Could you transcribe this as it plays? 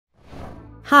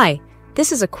Hi,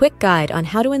 this is a quick guide on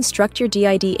how to instruct your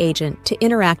DID agent to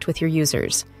interact with your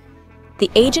users. The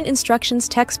Agent Instructions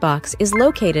text box is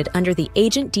located under the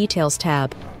Agent Details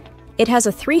tab. It has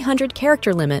a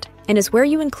 300-character limit and is where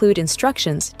you include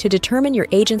instructions to determine your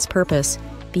agent's purpose,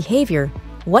 behavior,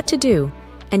 what to do,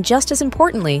 and just as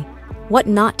importantly, what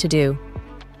not to do.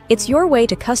 It's your way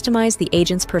to customize the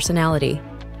agent's personality.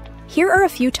 Here are a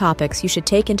few topics you should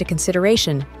take into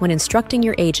consideration when instructing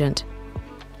your agent.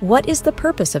 What is the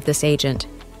purpose of this agent?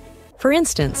 For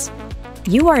instance,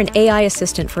 you are an AI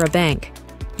assistant for a bank.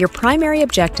 Your primary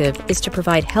objective is to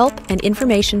provide help and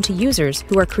information to users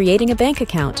who are creating a bank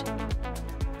account.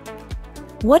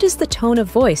 What is the tone of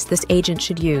voice this agent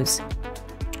should use?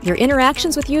 Your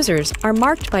interactions with users are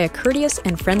marked by a courteous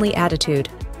and friendly attitude.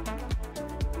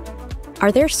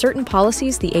 Are there certain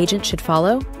policies the agent should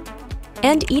follow?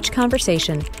 End each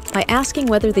conversation by asking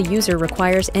whether the user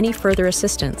requires any further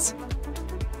assistance.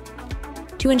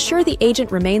 To ensure the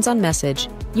agent remains on message,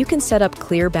 you can set up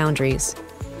clear boundaries.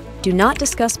 Do not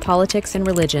discuss politics and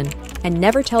religion, and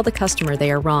never tell the customer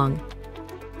they are wrong.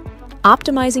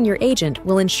 Optimizing your agent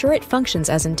will ensure it functions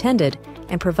as intended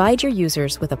and provide your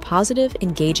users with a positive,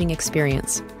 engaging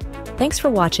experience. Thanks for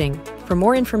watching. For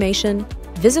more information,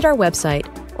 visit our website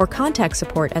or contact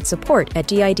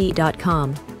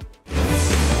support@did.com.